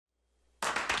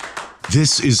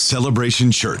This is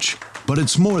Celebration Church, but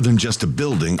it's more than just a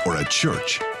building or a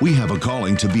church. We have a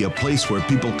calling to be a place where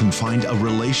people can find a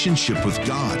relationship with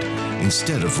God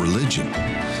instead of religion.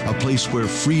 A place where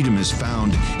freedom is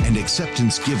found and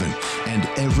acceptance given, and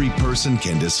every person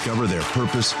can discover their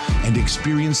purpose and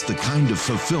experience the kind of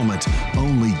fulfillment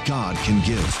only God can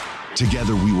give.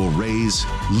 Together we will raise,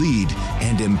 lead,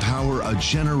 and empower a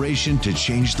generation to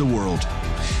change the world.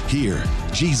 Here,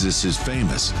 Jesus is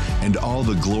famous, and all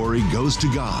the glory goes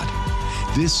to God.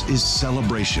 This is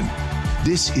Celebration.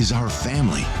 This is our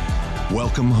family.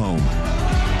 Welcome home.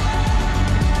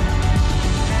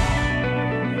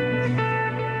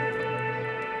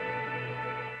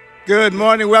 Good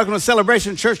morning. Welcome to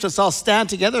Celebration Church. Let's all stand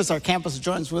together as our campus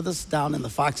joins with us down in the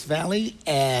Fox Valley,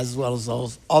 as well as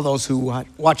all those who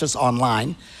watch us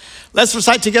online. Let's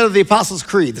recite together the Apostles'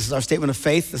 Creed. This is our statement of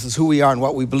faith. This is who we are and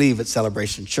what we believe at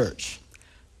Celebration Church.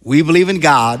 We believe in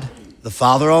God, the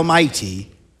Father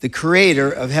Almighty, the creator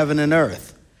of heaven and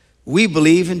earth. We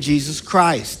believe in Jesus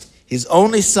Christ, his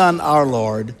only Son, our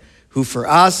Lord, who for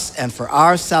us and for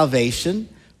our salvation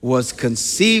was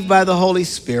conceived by the Holy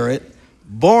Spirit,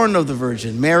 born of the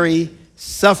Virgin Mary,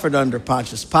 suffered under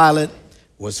Pontius Pilate,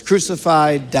 was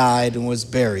crucified, died, and was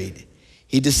buried.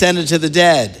 He descended to the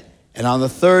dead, and on the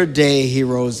third day he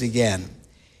rose again.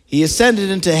 He ascended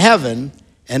into heaven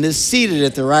and is seated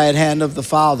at the right hand of the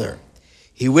Father.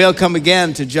 He will come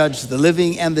again to judge the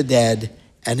living and the dead,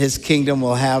 and his kingdom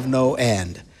will have no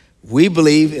end. We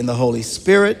believe in the Holy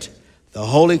Spirit, the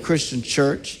holy Christian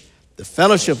church, the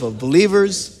fellowship of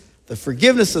believers, the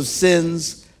forgiveness of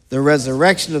sins, the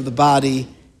resurrection of the body,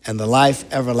 and the life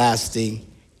everlasting.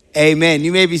 Amen.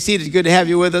 You may be seated. Good to have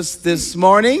you with us this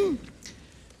morning.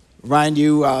 Remind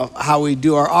you how we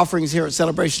do our offerings here at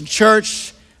Celebration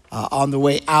Church. On the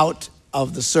way out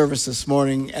of the service this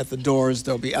morning at the doors,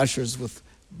 there'll be ushers with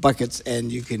buckets,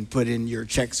 and you can put in your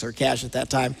checks or cash at that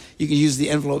time. You can use the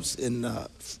envelopes in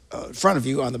front of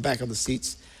you on the back of the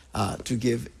seats to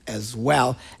give as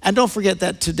well. And don't forget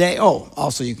that today,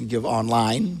 also you can give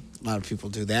online. A lot of people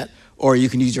do that. Or you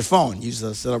can use your phone. Use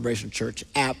the Celebration Church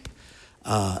app.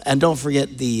 And don't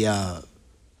forget the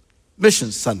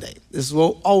Mission Sunday. This is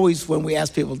always when we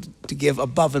ask people to give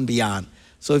above and beyond.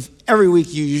 So if every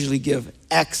week you usually give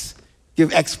X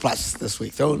plus this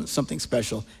week. Throw in something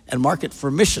special and mark it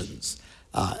for missions.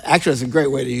 Actually, it's a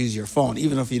great way to use your phone.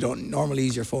 Even if you don't normally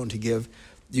use your phone to give,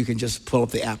 you can just pull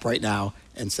up the app right now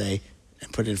and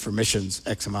put in for missions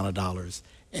X amount of dollars.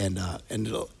 And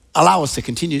it'll allow us to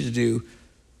continue to do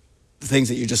the things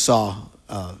that you just saw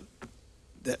on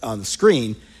the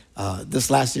screen. This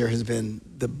last year has been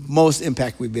the most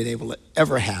impact we've been able to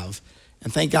ever have.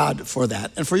 And thank God for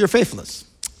that and for your faithfulness.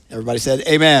 Everybody said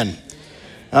amen. Amen.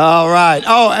 All right.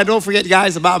 Oh, and don't forget,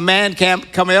 guys, about Man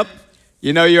Camp coming up.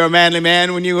 You know you're a manly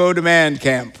man when you go to Man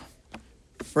Camp.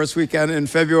 First weekend in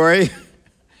February.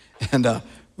 And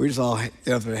we just all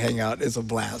hang out. It's a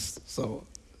blast. So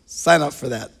sign up for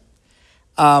that.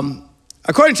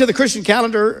 According to the Christian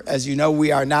calendar, as you know,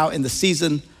 we are now in the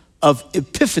season of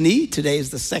Epiphany. Today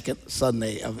is the second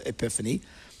Sunday of Epiphany.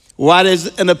 What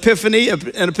is an epiphany?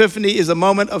 An epiphany is a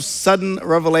moment of sudden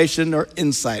revelation or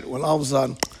insight, when all of a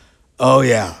sudden, oh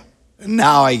yeah,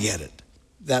 now I get it.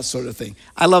 That sort of thing.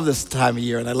 I love this time of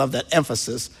year, and I love that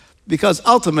emphasis, because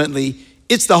ultimately,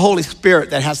 it's the Holy Spirit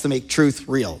that has to make truth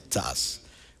real to us.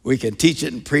 We can teach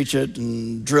it and preach it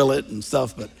and drill it and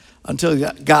stuff, but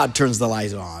until God turns the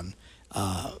lights on.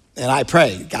 And I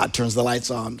pray God turns the lights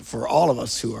on for all of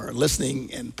us who are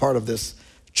listening and part of this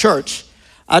church.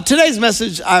 Today's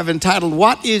message I've entitled,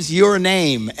 What is Your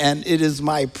Name? And it is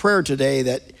my prayer today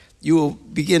that you will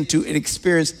begin to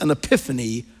experience an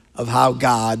epiphany of how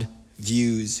God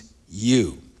views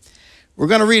you. We're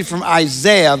going to read from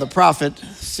Isaiah, the prophet,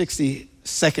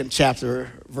 62nd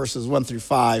chapter, verses 1 through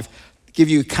 5. Give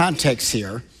you context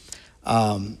here.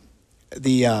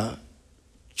 The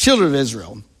children of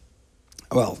Israel,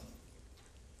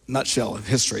 nutshell of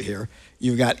history here.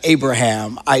 You've got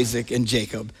Abraham, Isaac, and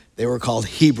Jacob. They were called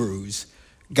Hebrews.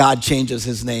 God changes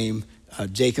his name,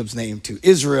 Jacob's name, to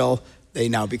Israel. They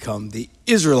now become the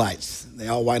Israelites. They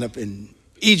all wind up in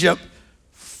Egypt.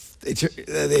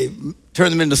 They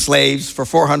turn them into slaves for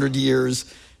 400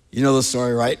 years. You know the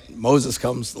story, right? Moses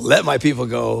comes, let my people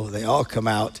go. They all come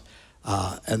out.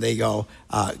 And they go.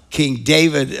 King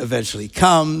David eventually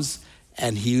comes,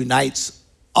 and he unites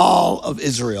all of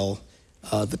Israel,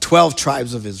 the 12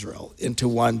 tribes of Israel, into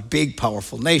one big,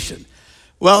 powerful nation.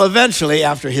 Well, eventually,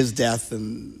 after his death,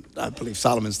 and I believe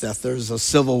Solomon's death, there's a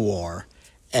civil war,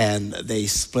 and they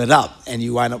split up. And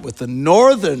you wind up with the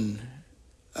northern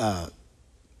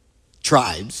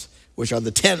tribes, which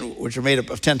are made up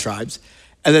of 10 tribes,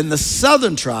 And then the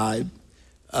southern tribe,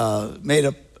 made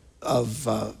up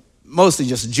of mostly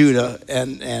just Judah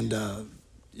and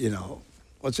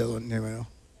what's the other one? Anybody know?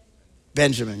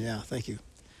 Benjamin, yeah, thank you.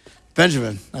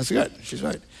 Benjamin, that's good, she's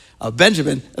right.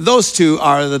 Benjamin, those two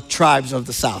are the tribes of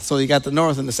the south. So you got the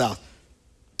north and the south,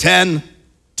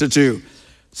 10-2.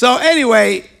 So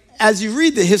anyway, as you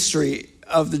read the history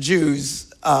of the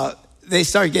Jews, they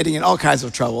start getting in all kinds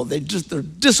of trouble. They're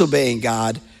disobeying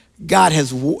God. God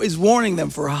is warning them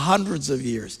for hundreds of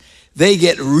years. They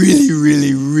get really,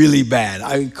 really, really bad.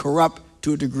 I mean, corrupt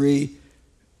to a degree.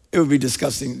 It would be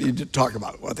disgusting to talk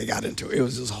about what they got into. It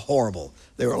was just horrible.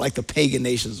 They were like the pagan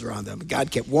nations around them.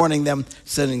 God kept warning them,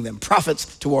 sending them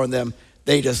prophets to warn them.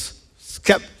 They just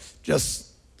kept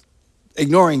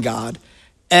ignoring God.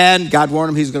 And God warned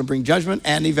them he's going to bring judgment,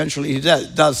 and eventually he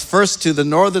does. First to the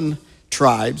northern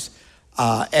tribes,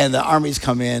 and the armies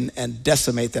come in and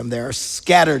decimate them. They're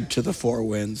scattered to the four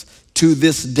winds. To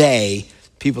this day,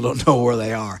 people don't know where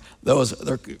they are.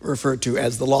 They're referred to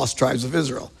as the lost tribes of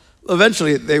Israel.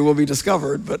 Eventually, they will be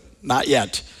discovered, but not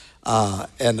yet.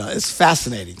 And it's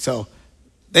fascinating. So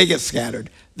they get scattered.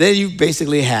 Then you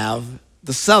basically have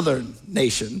the southern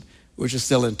nation, which is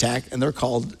still intact, and they're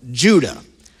called Judah.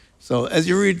 So as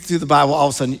you read through the Bible, all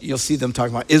of a sudden, you'll see them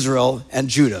talking about Israel and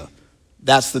Judah.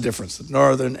 That's the difference, the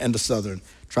northern and the southern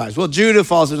tribes. Well, Judah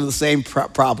falls into the same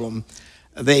problem.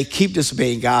 They keep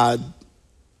disobeying God.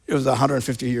 It was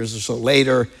 150 years or so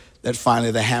later that finally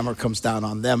the hammer comes down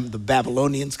on them. The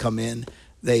Babylonians come in.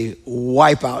 They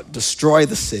wipe out, destroy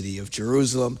the city of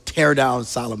Jerusalem, tear down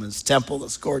Solomon's temple,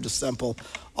 this gorgeous temple.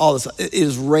 All this, it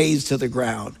is razed to the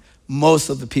ground. Most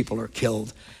of the people are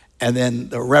killed. And then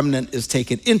the remnant is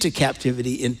taken into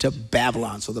captivity into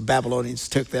Babylon. So the Babylonians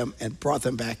took them and brought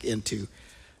them back into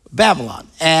Babylon,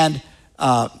 and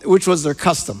which was their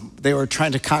custom. They were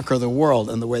trying to conquer the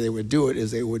world, and the way they would do it is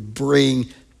they would bring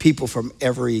people from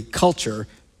every culture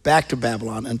back to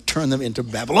Babylon and turn them into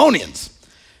Babylonians.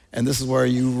 And this is where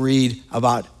you read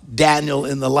about Daniel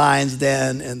in the lion's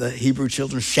den and the Hebrew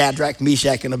children, Shadrach,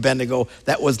 Meshach, and Abednego.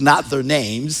 That was not their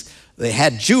names. They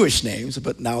had Jewish names,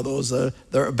 but now those are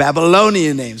their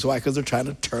Babylonian names. Why? Because they're trying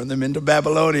to turn them into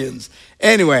Babylonians.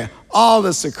 Anyway, all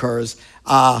this occurs.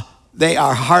 They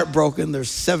are heartbroken.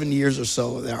 There's 7 years or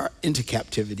so they are into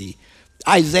captivity.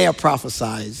 Isaiah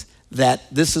prophesies that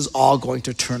this is all going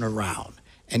to turn around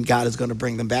and God is going to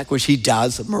bring them back, which he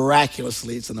does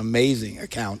miraculously. It's an amazing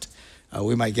account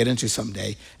we might get into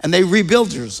someday. And they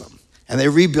rebuild Jerusalem, and they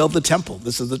rebuild the temple.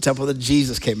 This is the temple that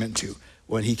Jesus came into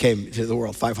when he came to the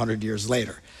world 500 years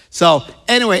later. So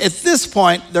anyway, at this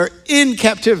point, they're in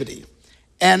captivity.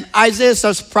 And Isaiah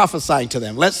starts prophesying to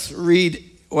them. Let's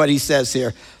read what he says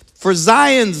here. For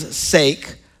Zion's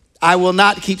sake, I will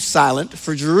not keep silent.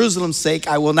 For Jerusalem's sake,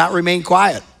 I will not remain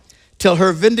quiet, till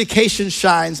her vindication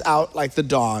shines out like the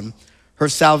dawn, her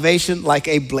salvation like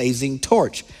a blazing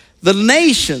torch. The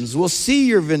nations will see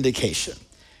your vindication,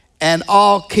 and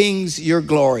all kings your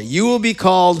glory. You will be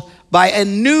called by a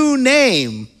new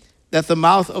name that the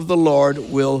mouth of the Lord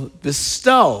will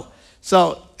bestow.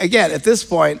 So again, at this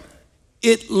point,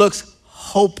 it looks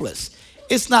hopeless.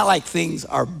 It's not like things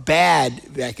are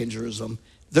bad back in Jerusalem.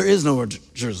 There is no more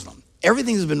Jerusalem.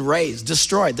 Everything has been razed,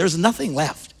 destroyed. There's nothing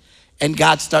left. And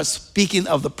God starts speaking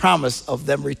of the promise of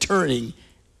them returning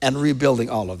and rebuilding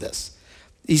all of this.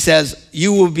 He says,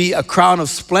 you will be a crown of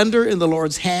splendor in the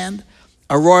Lord's hand,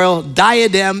 a royal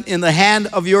diadem in the hand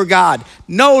of your God.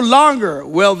 No longer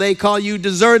will they call you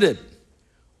deserted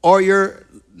or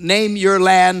name your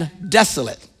land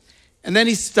desolate. And then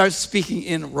he starts speaking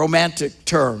in romantic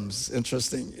terms,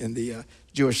 interesting in the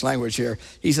Jewish language here.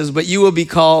 He says, but you will be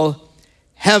called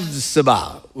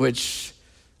Hephzibah, which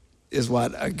is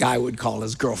what a guy would call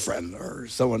his girlfriend or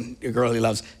someone, a girl he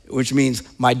loves, which means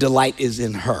my delight is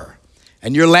in her.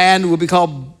 And your land will be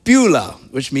called Beulah,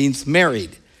 which means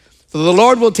married. For the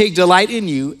Lord will take delight in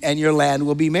you, and your land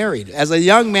will be married. As a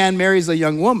young man marries a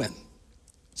young woman,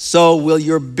 so will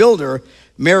your builder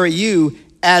marry you.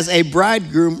 As a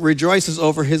bridegroom rejoices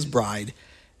over his bride,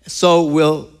 so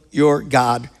will your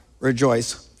God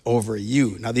rejoice over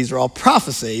you. Now, these are all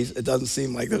prophecies. It doesn't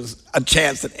seem like there's a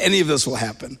chance that any of this will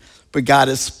happen, but God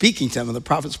is speaking to them, and the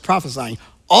prophet's prophesying.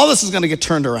 All this is going to get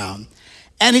turned around.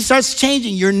 And he starts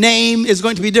changing. Your name is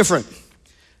going to be different.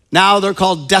 Now they're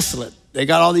called desolate. They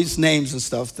got all these names and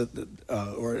stuff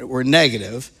that were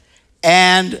negative.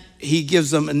 And he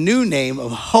gives them a new name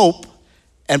of hope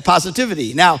and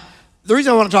positivity. Now, the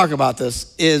reason I want to talk about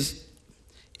this is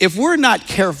if we're not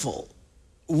careful,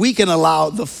 we can allow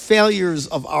the failures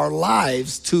of our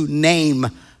lives to name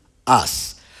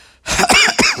us.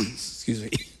 Excuse me.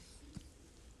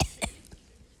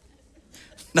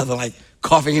 Nothing like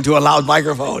coughing into a loud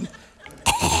microphone.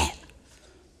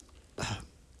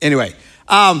 Anyway,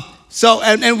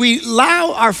 and we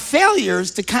allow our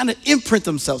failures to kind of imprint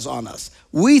themselves on us.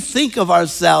 We think of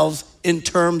ourselves in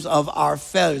terms of our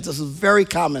failures. This is very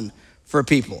common for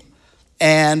people.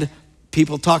 And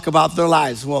people talk about their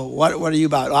lives. Well, what are you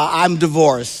about? I'm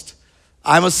divorced.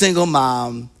 I'm a single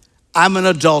mom. I'm an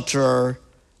adulterer.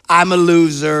 I'm a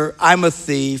loser. I'm a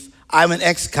thief. I'm an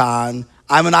ex-con.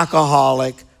 I'm an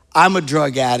alcoholic. I'm a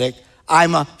drug addict.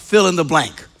 I'm a fill in the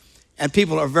blank. And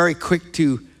people are very quick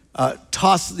to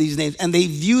toss these names, and they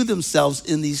view themselves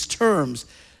in these terms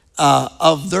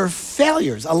of their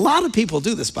failures. A lot of people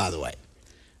do this, by the way.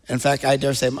 In fact, I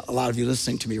dare say a lot of you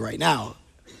listening to me right now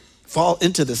fall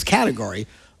into this category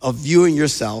of viewing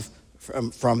yourself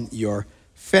from your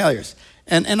failures.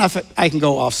 And if I can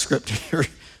go off script here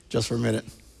just for a minute.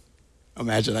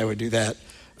 Imagine I would do that.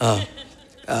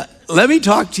 Let me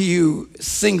talk to you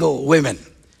single women.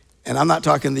 And I'm not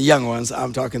talking the young ones,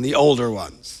 I'm talking the older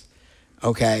ones,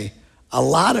 okay? A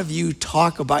lot of you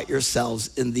talk about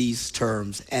yourselves in these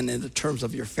terms and in the terms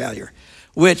of your failure,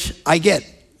 which I get.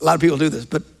 A lot of people do this,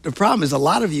 but the problem is a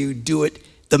lot of you do it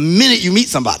the minute you meet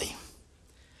somebody.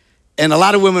 And a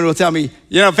lot of women will tell me,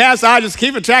 Pastor, I just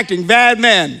keep attracting bad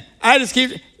men.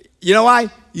 You know why?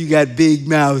 You got big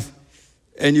mouth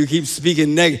and you keep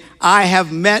speaking negative. I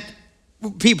have met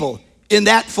people in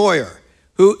that foyer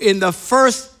who in the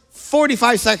first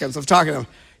 45 seconds of talking to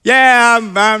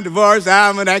them, I'm divorced,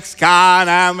 I'm an ex-con,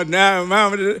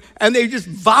 and they just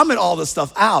vomit all this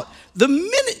stuff out. The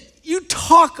minute you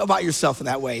talk about yourself in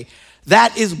that way,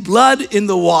 that is blood in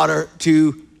the water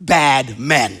to bad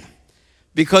men.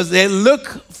 Because they look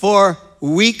for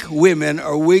weak women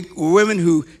or weak women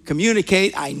who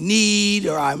communicate, I need,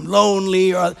 or I'm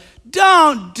lonely, or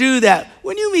don't do that.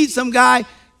 When you meet some guy,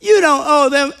 you don't owe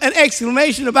them an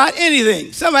exclamation about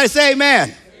anything. Somebody say amen.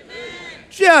 Amen.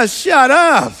 Just shut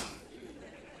up.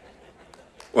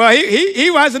 Well,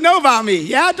 he wants to know about me.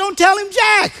 Yeah, don't tell him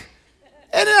jack.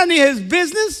 It isn't his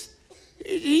business.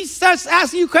 He starts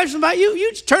asking you questions about you.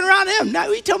 You just turn around to him.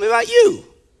 Now he tell me about you.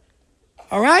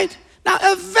 All right? Now,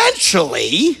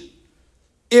 eventually,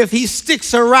 if he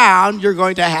sticks around, you're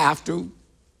going to have to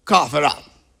cough it up.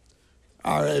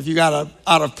 All right, if you got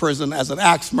out of prison as an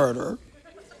axe murderer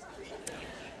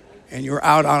and you're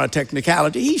out on a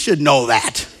technicality, he should know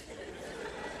that.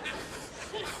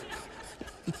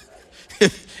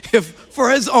 if for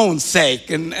his own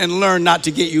sake and learn not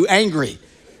to get you angry,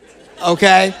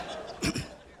 okay?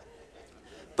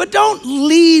 But don't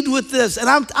lead with this. And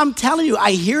I'm telling you,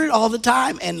 I hear it all the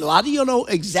time, and a lot of you know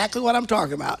exactly what I'm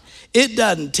talking about. It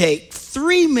doesn't take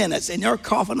 3 minutes, and you're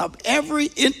coughing up every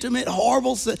intimate,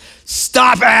 horrible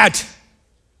Stop it.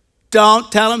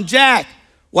 Don't tell them jack.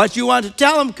 What you want to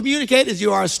tell them, communicate, is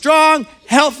you are a strong,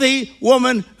 healthy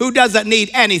woman who doesn't need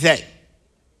anything.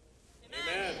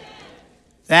 Amen.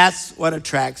 That's what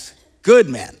attracts good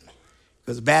men.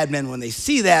 Because bad men, when they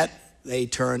see that, they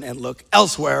turn and look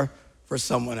elsewhere for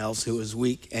someone else who is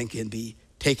weak and can be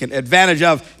taken advantage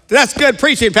of. That's good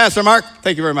preaching, Pastor Mark.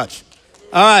 Thank you very much.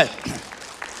 All right.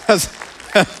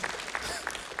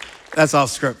 That's off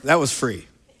script. That was free.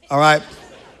 All right.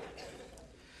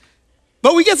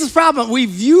 But we get this problem. We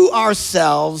view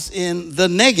ourselves in the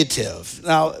negative.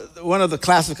 Now, one of the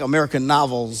classic American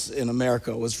novels in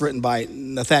America was written by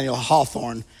Nathaniel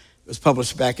Hawthorne. It was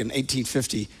published back in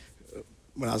 1850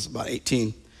 when I was about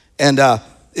 18. And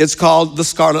it's called The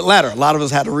Scarlet Letter. A lot of us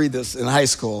had to read this in high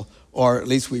school, or at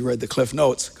least we read the Cliff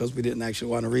Notes because we didn't actually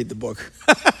want to read the book.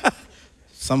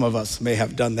 Some of us may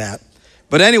have done that.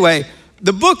 But anyway,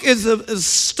 the book is a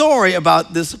story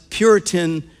about this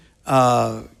Puritan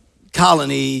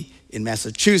colony in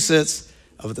Massachusetts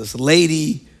of this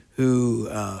lady who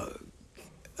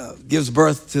gives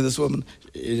birth to this woman.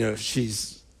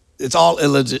 It's all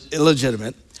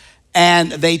illegitimate.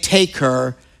 And they take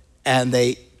her and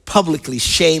they publicly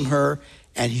shame her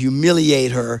and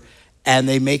humiliate her, and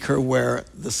they make her wear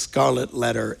the scarlet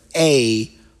letter A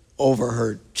over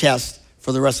her chest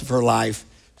for the rest of her life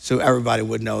so everybody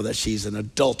would know that she's an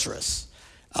adulteress.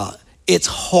 It's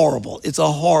horrible. It's a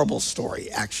horrible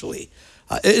story, actually.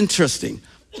 Interesting,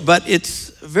 but it's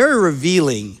very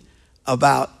revealing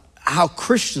about how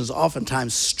Christians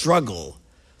oftentimes struggle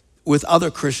with other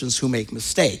Christians who make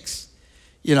mistakes.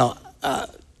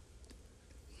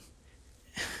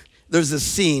 There's this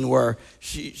scene where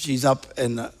she's up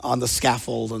on the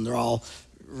scaffold and they're all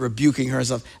rebuking her and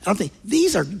stuff. And I'm thinking,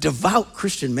 these are devout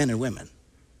Christian men and women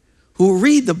who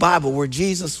read the Bible where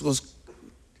Jesus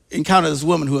encountered this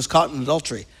woman who was caught in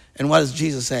adultery. And what does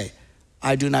Jesus say?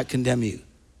 I do not condemn you.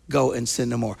 Go and sin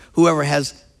no more. Whoever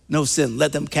has no sin.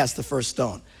 Let them cast the first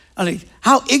stone. I mean,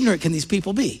 how ignorant can these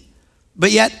people be?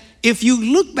 But yet, if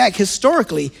you look back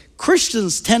historically,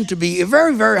 Christians tend to be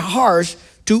very, very harsh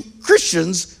to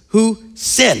Christians who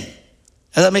sin.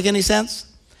 Does that make any sense?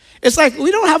 It's like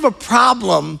we don't have a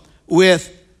problem with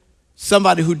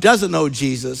somebody who doesn't know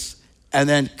Jesus and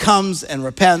then comes and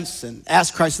repents and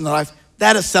asks Christ in their life.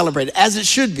 That is celebrated, as it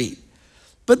should be.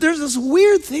 But there's this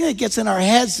weird thing that gets in our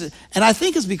heads, and I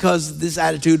think it's because this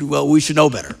attitude, well, we should know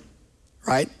better,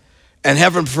 right? And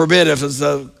heaven forbid if it's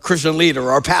a Christian leader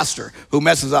or a pastor who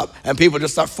messes up and people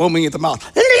just start foaming at the mouth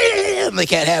and they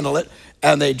can't handle it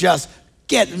and they just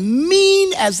get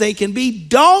mean as they can be.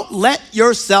 Don't let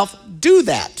yourself do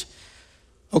that.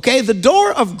 Okay, the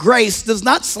door of grace does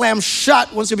not slam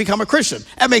shut once you become a Christian.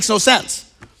 That makes no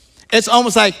sense. It's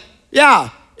almost like, yeah,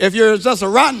 if you're just a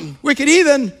rotten, wicked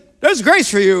heathen, there's grace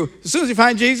for you. As soon as you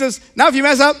find Jesus, now if you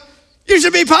mess up, you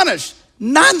should be punished.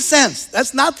 Nonsense.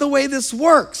 That's not the way this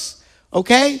works.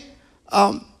 Okay?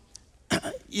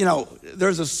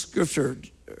 There's a scripture,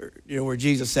 where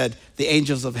Jesus said, the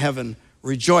angels of heaven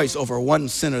rejoice over one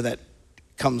sinner that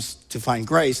comes to find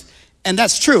grace. And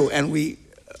that's true, and we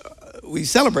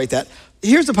celebrate that.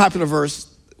 Here's a popular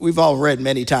verse we've all read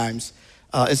many times.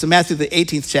 It's in Matthew, the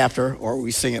 18th chapter, or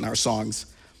we sing it in our songs.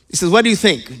 He says, what do you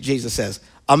think, Jesus says?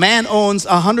 A man owns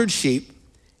 100 sheep,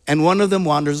 and one of them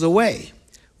wanders away.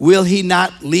 Will he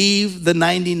not leave the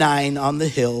 99 on the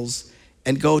hills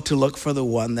and go to look for the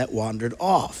one that wandered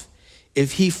off?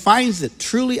 If he finds it,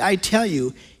 truly I tell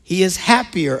you, he is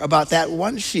happier about that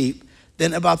one sheep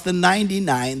than about the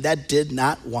 99 that did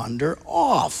not wander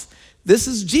off. This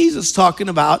is Jesus talking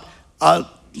about a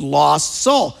lost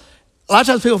soul. A lot of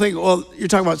times people think, well, you're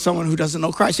talking about someone who doesn't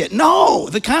know Christ yet. No,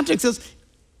 the context is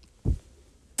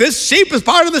this sheep is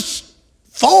part of the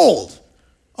fold,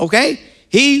 okay?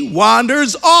 He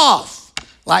wanders off,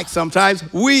 like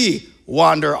sometimes we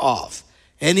wander off.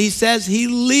 And he says he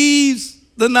leaves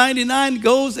the 99,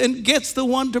 goes and gets the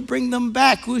one to bring them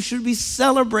back. We should be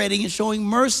celebrating and showing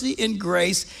mercy and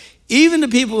grace, even to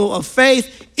people of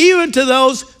faith, even to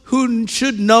those who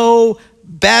should know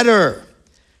better.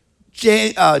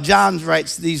 John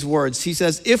writes these words. He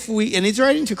says, and he's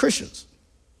writing to Christians,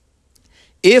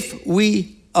 if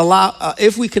we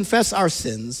confess our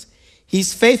sins,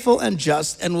 he's faithful and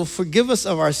just and will forgive us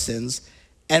of our sins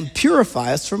and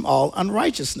purify us from all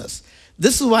unrighteousness.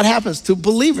 This is what happens to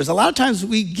believers. A lot of times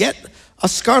we get a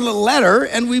scarlet letter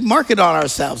and we mark it on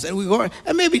ourselves and we go,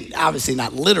 and maybe obviously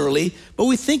not literally, but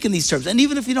we think in these terms. And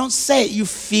even if you don't say it, you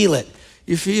feel it.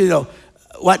 You feel,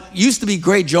 what used to be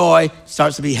great joy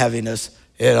starts to be heaviness.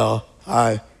 I'm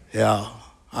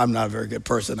not a very good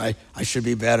person. I should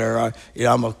be better.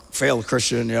 I'm a failed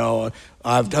Christian.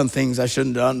 I've done things I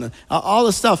shouldn't have done. All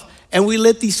this stuff. And we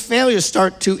let these failures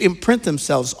start to imprint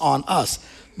themselves on us.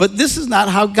 But this is not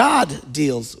how God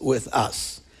deals with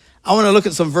us. I want to look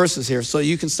at some verses here so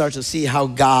you can start to see how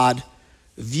God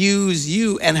views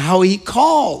you and how he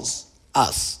calls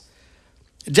us.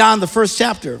 John, the first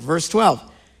chapter, verse 12.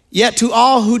 Yet to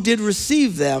all who did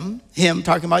receive him,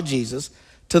 talking about Jesus,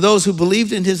 to those who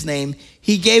believed in his name,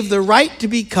 he gave the right to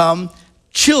become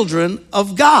children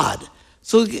of God.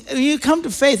 So when you come to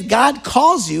faith, God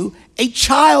calls you a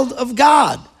child of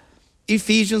God.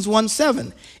 Ephesians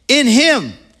 1:7. In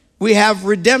him we have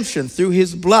redemption through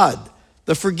his blood,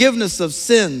 the forgiveness of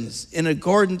sins in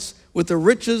accordance with the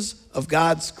riches of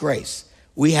God's grace.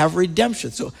 We have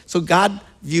redemption. So God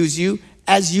views you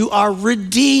as you are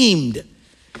redeemed.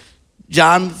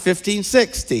 John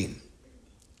 15:16.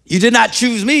 You did not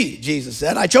choose me, Jesus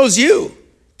said. I chose you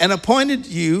and appointed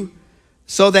you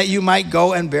so that you might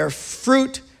go and bear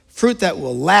fruit that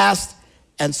will last,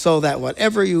 and so that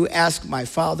whatever you ask my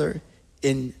Father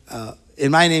in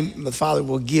my name, the Father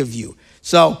will give you.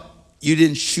 So you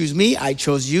didn't choose me, I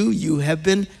chose you. You have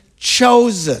been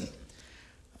chosen.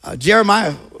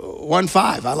 Jeremiah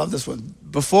 1:5, I love this one.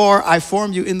 Before I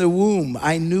formed you in the womb,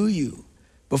 I knew you.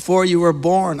 Before you were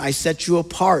born, I set you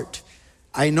apart.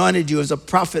 I anointed you as a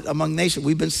prophet among nations.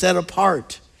 We've been set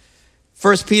apart.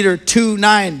 1 Peter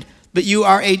 2:9, but you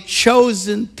are a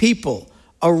chosen people,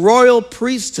 a royal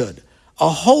priesthood, a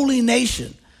holy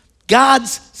nation,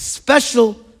 God's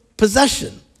special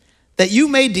possession, that you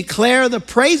may declare the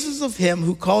praises of him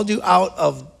who called you out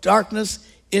of darkness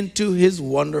into his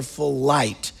wonderful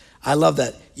light. I love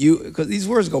that. Because these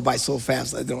words go by so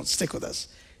fast, they don't stick with us.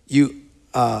 You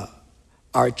are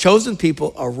a chosen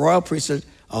people, a royal priesthood,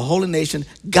 a holy nation,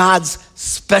 God's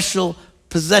special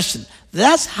possession.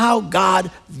 That's how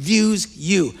God views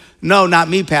you. No, not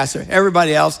me, Pastor.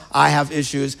 Everybody else, I have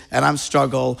issues and I'm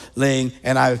struggling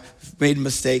and I've made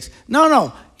mistakes.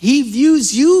 No. he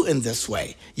views you in this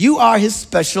way. You are his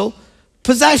special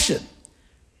possession.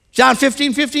 John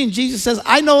 15:15, Jesus says,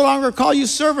 I no longer call you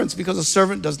servants because a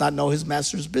servant does not know his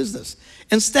master's business.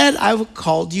 Instead, I have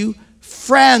called you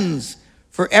friends.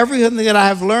 For everything that I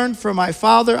have learned from my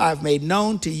Father, I have made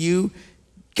known to you.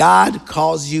 God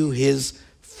calls you his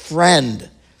friend.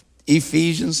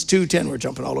 Ephesians 2:10, we're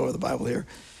jumping all over the Bible here.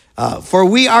 For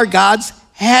we are God's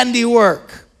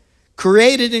handiwork,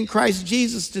 created in Christ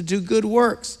Jesus to do good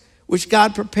works, which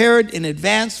God prepared in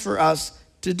advance for us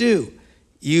to do.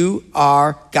 You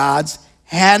are God's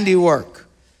handiwork.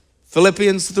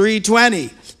 Philippians 3:20,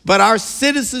 but our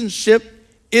citizenship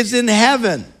is in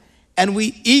heaven, and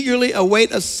we eagerly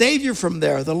await a Savior from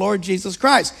there, the Lord Jesus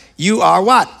Christ. You are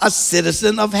what? A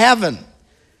citizen of heaven.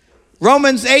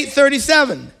 Romans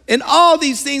 8:37, in all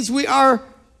these things we are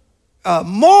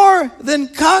more than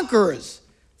conquerors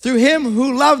through him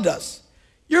who loved us.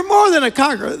 You're more than a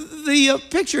conqueror. The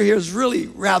picture here is really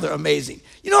rather amazing.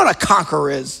 You know what a conqueror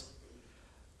is?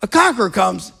 A conqueror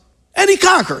comes and he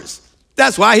conquers.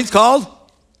 That's why he's called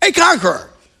a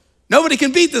conqueror. Nobody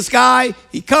can beat this guy.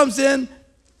 He comes in.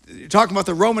 You're talking about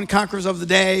the Roman conquerors of the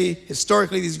day.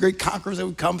 Historically, these great conquerors that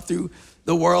would come through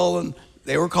the world, and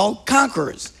they were called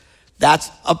conquerors. That's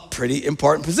a pretty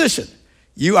important position.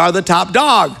 You are the top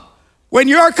dog when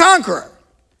you're a conqueror.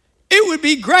 It would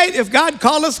be great if God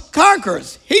called us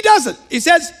conquerors. He doesn't. He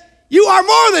says, you are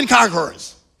more than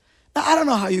conquerors. Now, I don't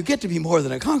know how you get to be more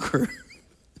than a conqueror,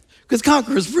 because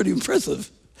conqueror is pretty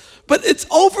impressive. But it's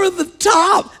over the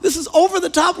top. This is over the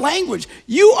top language.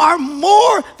 You are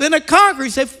more than a conqueror.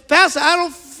 You say, Pastor, I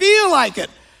don't feel like it.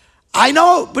 I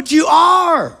know, but you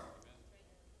are.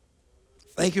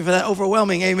 Thank you for that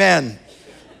overwhelming amen.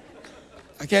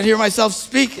 I can't hear myself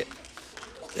speak.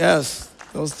 Yes,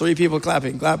 those 3 people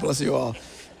clapping. God bless you all.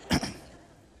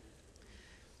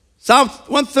 Psalm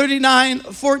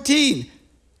 139:14.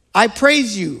 I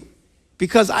praise you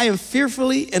because I am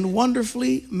fearfully and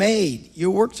wonderfully made.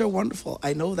 Your works are wonderful.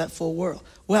 I know that full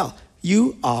well.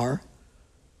 You are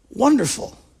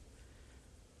wonderful.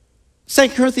 2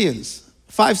 Corinthians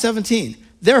 5:17.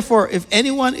 Therefore, if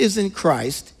anyone is in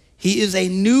Christ, he is a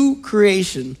new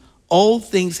creation. Old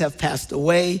things have passed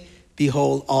away.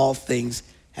 Behold, all things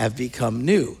have become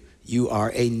new. You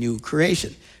are a new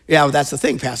creation. Yeah, well, that's the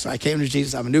thing, Pastor. I came to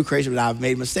Jesus. I'm a new creation, but I've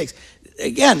made mistakes.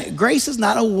 Again, grace is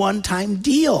not a one-time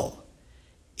deal.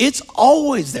 It's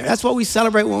always there. That's what we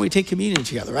celebrate when we take communion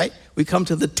together, right? We come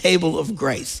to the table of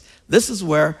grace. This is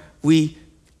where we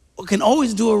can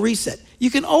always do a reset. You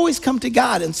can always come to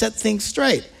God and set things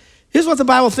straight. Here's what the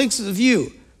Bible thinks of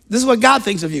you. This is what God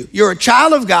thinks of you. You're a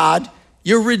child of God.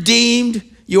 You're redeemed.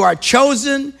 You are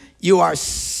chosen. You are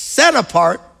set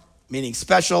apart, meaning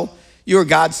special. You are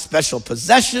God's special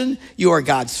possession. You are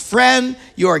God's friend.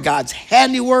 You are God's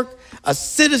handiwork, a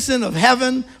citizen of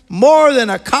heaven, more than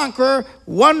a conqueror,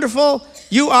 wonderful.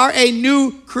 You are a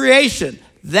new creation.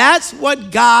 That's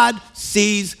what God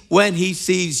sees when he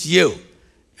sees you.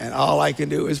 And all I can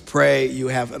do is pray you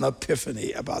have an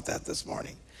epiphany about that this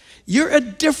morning. You're a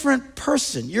different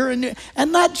person. You're a new,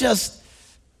 and not just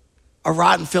a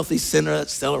rotten, filthy sinner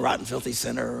that's still a rotten, filthy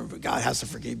sinner, but God has to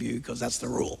forgive you because that's the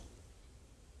rule.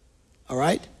 All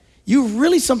right? You're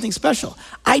really something special.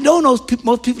 I know most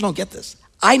people don't get this.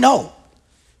 I know.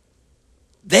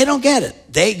 They don't get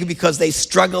it. Because they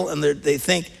struggle and they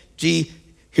think, gee,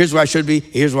 here's where I should be,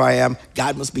 here's where I am.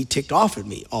 God must be ticked off at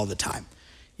me all the time.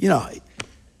 You know,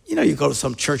 you go to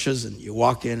some churches and you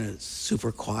walk in and it's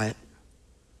super quiet.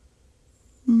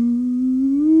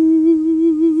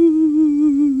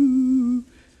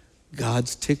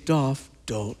 God's ticked off.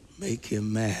 Don't make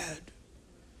him mad.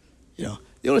 You know,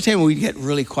 the only time we get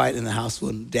really quiet in the house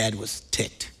when Dad was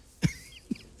ticked.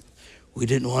 We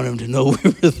didn't want him to know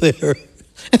we were there.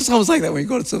 It's almost like that when you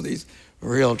go to some of these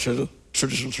real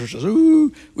traditional churches.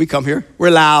 Ooh, we come here,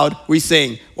 we're loud, we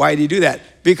sing. Why do you do that?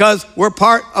 Because we're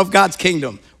part of God's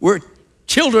kingdom. We're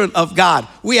children of God.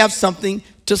 We have something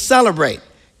to celebrate.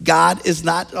 God is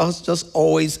not just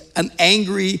always an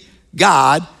angry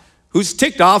God who's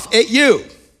ticked off at you.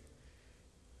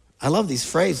 I love these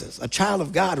phrases. A child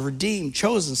of God, redeemed,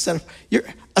 chosen, set up. You're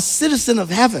a citizen of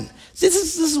heaven. See,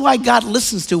 this is why God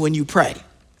listens to when you pray.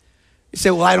 You say,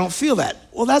 well, I don't feel that.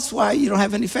 Well, that's why you don't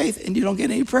have any faith and you don't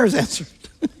get any prayers answered.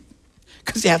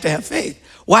 Because you have to have faith.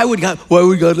 Why would God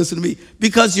listen to me?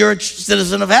 Because you're a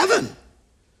citizen of heaven.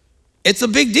 It's a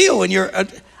big deal when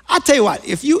I'll tell you what,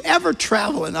 if you ever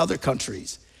travel in other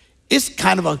countries, it's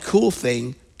kind of a cool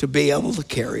thing to be able to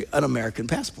carry an American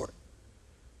passport.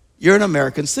 You're an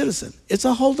American citizen. It's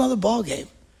a whole nother ballgame.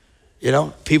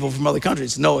 People from other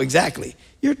countries know exactly.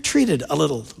 You're treated a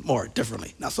little more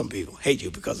differently. Now, some people hate you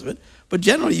because of it, but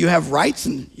generally you have rights,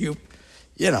 and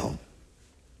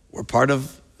we're part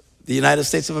of the United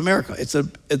States of America. It's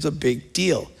a big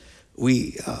deal.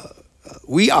 We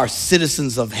are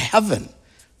citizens of heaven.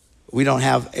 We don't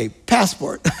have a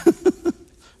passport,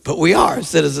 but we are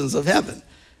citizens of heaven,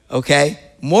 okay?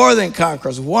 More than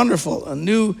conquerors, wonderful, a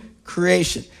new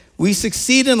creation. We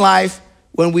succeed in life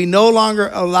when we no longer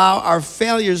allow our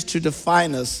failures to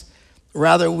define us.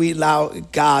 Rather, we allow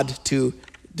God to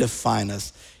define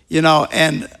us.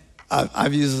 And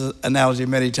I've used this analogy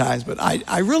many times, but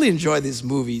I really enjoy these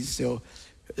movies,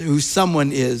 who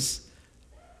someone is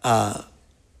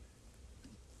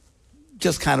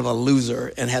just kind of a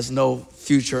loser and has no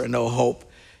future and no hope.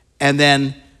 And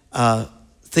then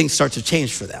things start to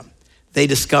change for them. They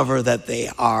discover that they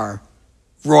are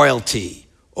royalty,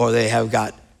 or they have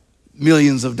got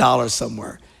millions of dollars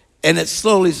somewhere. And it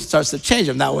slowly starts to change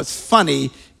them. Now, what's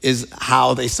funny is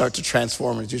how they start to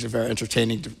transform. It's usually very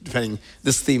entertaining, depending.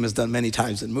 This theme is done many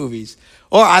times in movies.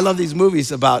 Or I love these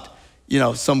movies about,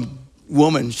 some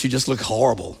woman, she just looked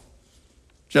horrible,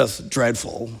 just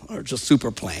dreadful, or just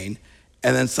super plain.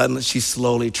 And then suddenly she's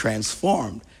slowly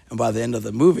transformed. And by the end of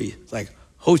the movie, it's like,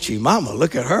 Hoochie Mama,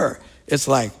 look at her. It's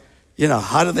like,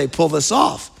 how did they pull this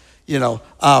off?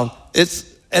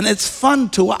 It's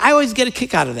fun I always get a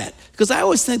kick out of that, because I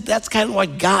always think that's kind of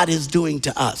what God is doing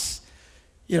to us.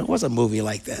 What's a movie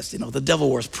like this? The Devil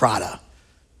Wears Prada.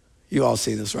 You all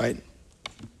see this, right?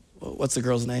 What's the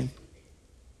girl's name?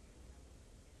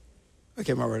 I can't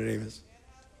remember what her name is.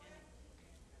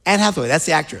 Anne Hathaway, that's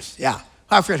the actress, yeah.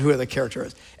 I forget who the character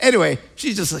is. Anyway,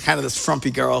 she's just kind of this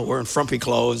frumpy girl wearing frumpy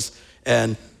clothes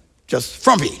and just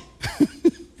frumpy.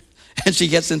 And she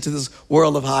gets into this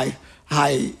world of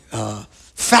high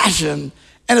fashion,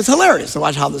 and it's hilarious to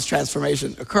watch how this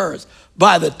transformation occurs.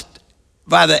 By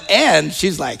the end,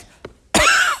 she's like,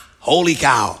 holy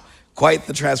cow, quite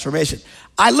the transformation.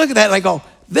 I look at that and I go,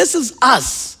 this is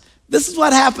us. This is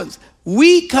what happens.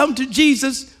 We come to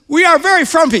Jesus, we are very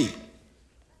frumpy.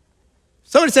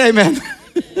 Somebody say amen.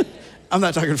 I'm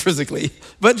not talking physically,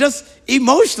 but just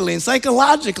emotionally and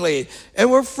psychologically. And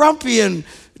we're frumpy, and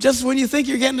just when you think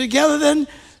you're getting together, then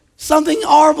something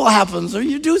horrible happens, or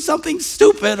you do something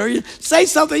stupid, or you say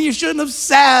something you shouldn't have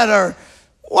said, or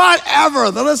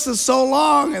whatever. The list is so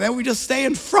long, and then we just stay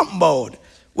in frump mode.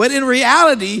 When in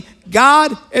reality,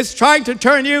 God is trying to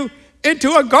turn you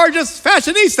into a gorgeous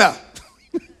fashionista.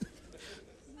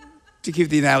 To keep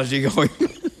the analogy going.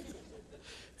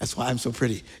 That's why I'm so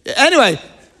pretty. Anyway,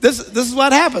 this is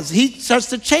what happens. He starts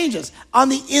to change us. On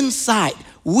the inside,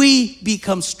 we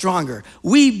become stronger.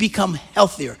 We become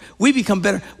healthier. We become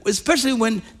better, especially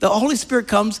when the Holy Spirit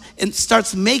comes and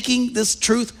starts making this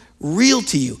truth real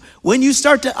to you. When you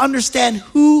start to understand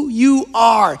who you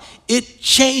are, it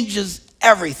changes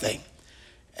everything.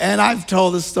 And I've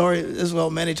told this story as well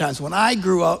many times. When I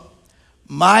grew up,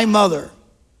 my mother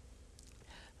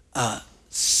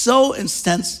so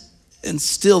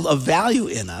instilled a value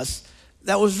in us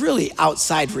that was really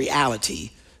outside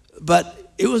reality,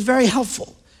 but it was very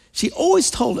helpful. She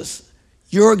always told us,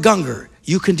 you're a Gungor,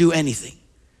 you can do anything.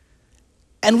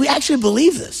 And we actually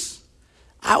believe this.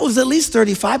 I was at least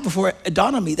 35 before it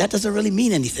dawned on me, that doesn't really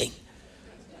mean anything.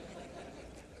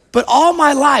 But all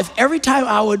my life, every time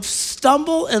I would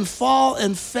stumble and fall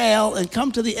and fail and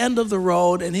come to the end of the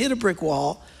road and hit a brick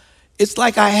wall, it's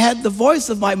like I had the voice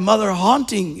of my mother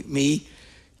haunting me.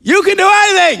 You can do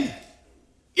anything.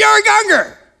 You're a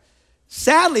Gungor.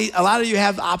 Sadly, a lot of you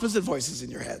have opposite voices in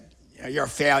your head. You're a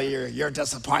failure, you're a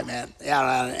disappointment,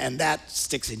 and that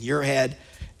sticks in your head.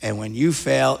 And when you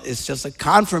fail, it's just a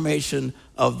confirmation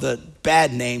of the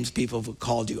bad names people have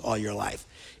called you all your life.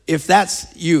 If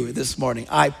that's you this morning,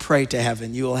 I pray to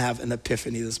heaven you will have an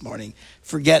epiphany this morning.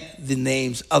 Forget the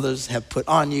names others have put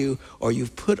on you or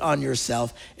you've put on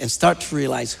yourself, and start to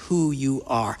realize who you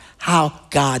are, how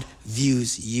God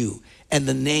views you, and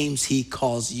the names he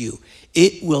calls you.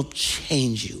 It will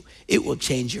change you. It will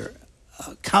change your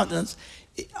countenance.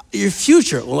 Your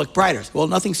future will look brighter. Well,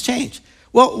 nothing's changed.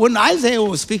 Well, when Isaiah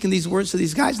was speaking these words to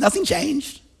these guys, nothing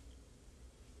changed.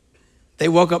 They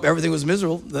woke up, everything was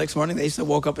miserable. The next morning, they still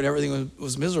woke up and everything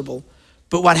was miserable.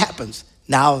 But what happens?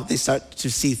 Now they start to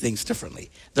see things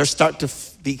differently. They start to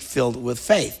be filled with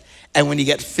faith. And when you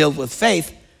get filled with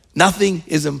faith, nothing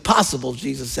is impossible,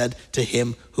 Jesus said, to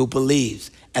him who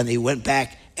believes. And they went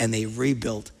back and they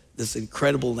rebuilt this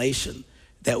incredible nation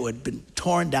that had been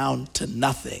torn down to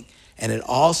nothing. And it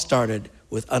all started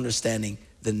with understanding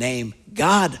the name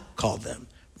God called them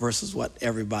versus what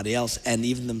everybody else and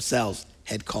even themselves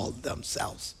had called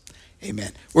themselves.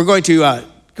 Amen. We're going to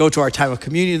go to our time of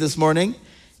communion this morning,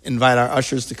 invite our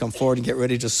ushers to come forward and get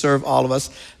ready to serve all of us.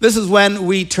 This is when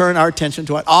we turn our attention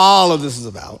to what all of this is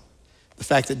about. The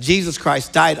fact that Jesus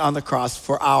Christ died on the cross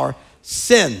for our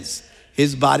sins.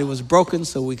 His body was broken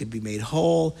so we could be made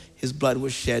whole. His blood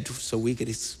was shed so we could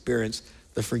experience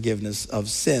the forgiveness of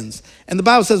sins. And the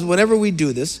Bible says whenever we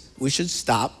do this, we should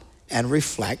stop and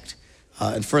reflect.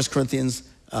 In 1 Corinthians,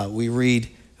 we read,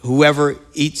 whoever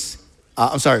eats,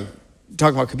 talking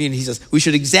about communion, he says, we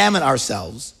should examine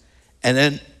ourselves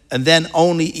and then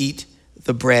only eat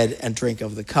the bread and drink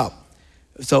of the cup.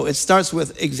 So it starts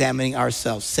with examining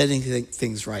ourselves, setting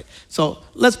things right. So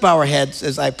let's bow our heads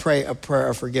as I pray a prayer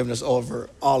of forgiveness over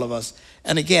all of us.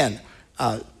 And again,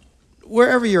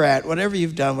 wherever you're at, whatever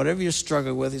you've done, whatever you're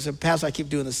struggling with, you said, Pastor, I keep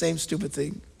doing the same stupid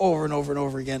thing over and over and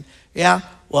over again. Yeah,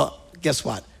 well, guess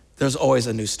what? There's always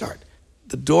a new start.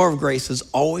 The door of grace is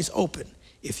always open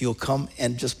if you'll come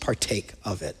and just partake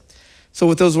of it. So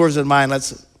with those words in mind,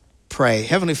 let's pray.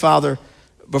 Heavenly Father,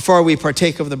 before we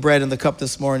partake of the bread and the cup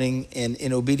this morning,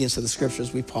 in obedience to the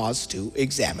scriptures, we pause to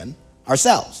examine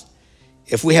ourselves.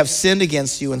 If we have sinned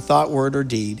against you in thought, word, or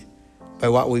deed, by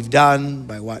what we've done,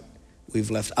 by what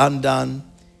we've left undone,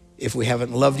 if we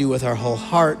haven't loved you with our whole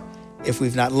heart, if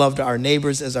we've not loved our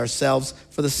neighbors as ourselves,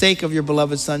 for the sake of your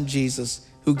beloved Son, Jesus,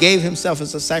 who gave himself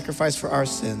as a sacrifice for our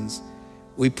sins,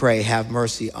 we pray, have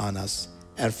mercy on us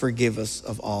and forgive us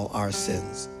of all our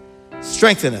sins.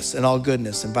 Strengthen us in all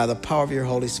goodness, and by the power of your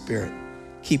Holy Spirit,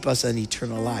 keep us in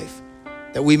eternal life,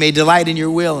 that we may delight in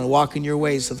your will and walk in your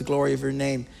ways to the glory of your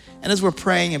name. And as we're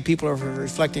praying and people are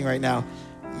reflecting right now,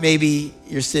 maybe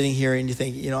you're sitting here and you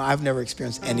think, I've never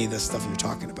experienced any of this stuff you're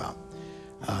talking about.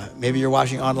 Maybe you're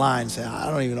watching online and saying,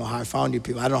 I don't even know how I found you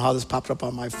people. I don't know how this popped up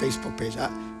on my Facebook page,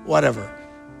 whatever.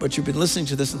 But you've been listening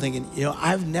to this and thinking,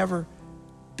 I've never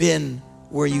been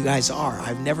where you guys are.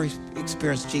 I've never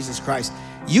experienced Jesus Christ.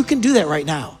 You can do that right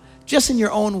now. Just in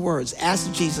your own words,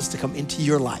 ask Jesus to come into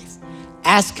your life.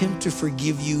 Ask him to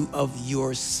forgive you of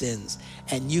your sins,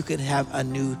 and you can have a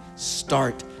new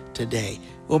start today.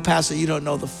 Well, Pastor, you don't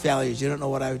know the failures. You don't know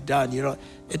what I've done.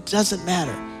 It doesn't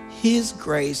matter. His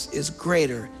grace is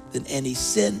greater than any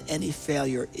sin, any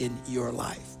failure in your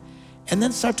life. And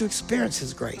then start to experience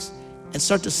his grace and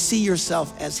start to see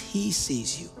yourself as he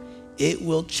sees you. It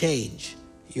will change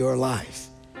your life.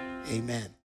 Amen.